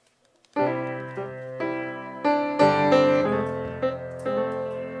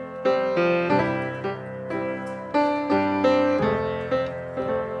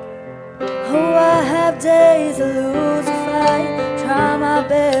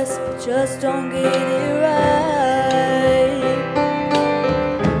best, but just don't get it right.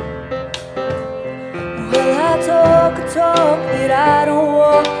 Well, I talk a talk that I don't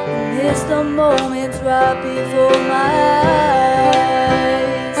walk, and miss the moments right before my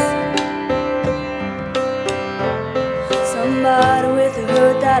eyes. Somebody with a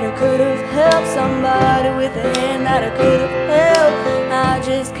hurt that I could have helped, somebody with a hand that I could have held. I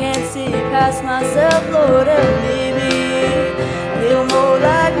just can't see past myself, Lord, help me be a little more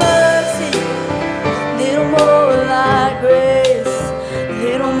like mercy, a little more like grace, a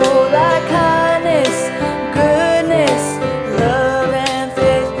little more like kindness, goodness, love and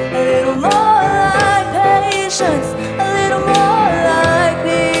faith, a little more like patience, a little more like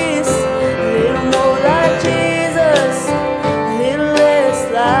peace, a little more like Jesus, a little less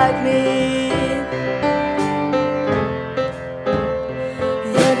like me.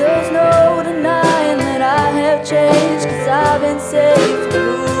 Yeah, there's no denying that I have changed, 'cause I've been saved from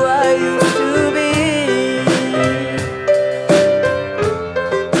who I used to be.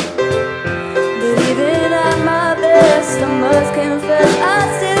 But even at my best, I must confess I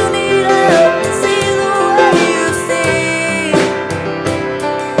still need help to see the way you see.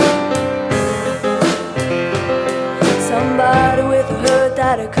 Somebody with a hurt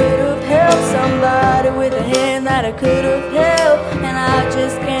that I could have helped, somebody with a hand that I could have held, and I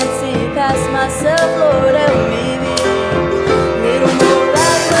just can't see past myself, Lord, help me be a little more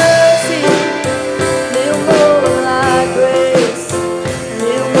like mercy, a little more like grace, a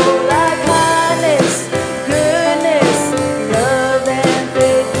little more like kindness, goodness, love and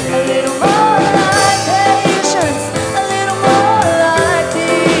faith, a little more like patience, a little more like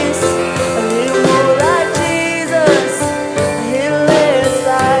peace, a little more like Jesus, a little less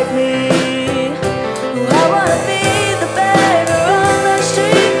like me. Oh, I wanna be the beggar on the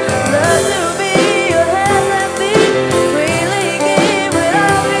street, love to be your hands and feet, freely give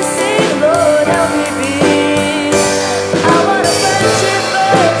without receipt, Lord, help me be. I want a friendship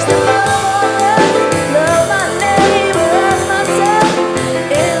first, and love my neighbor as myself.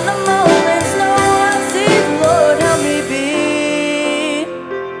 In the moments no one sees, Lord, help me be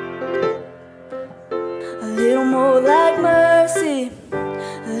a little more like mercy,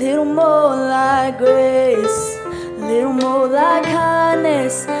 a little more like grace.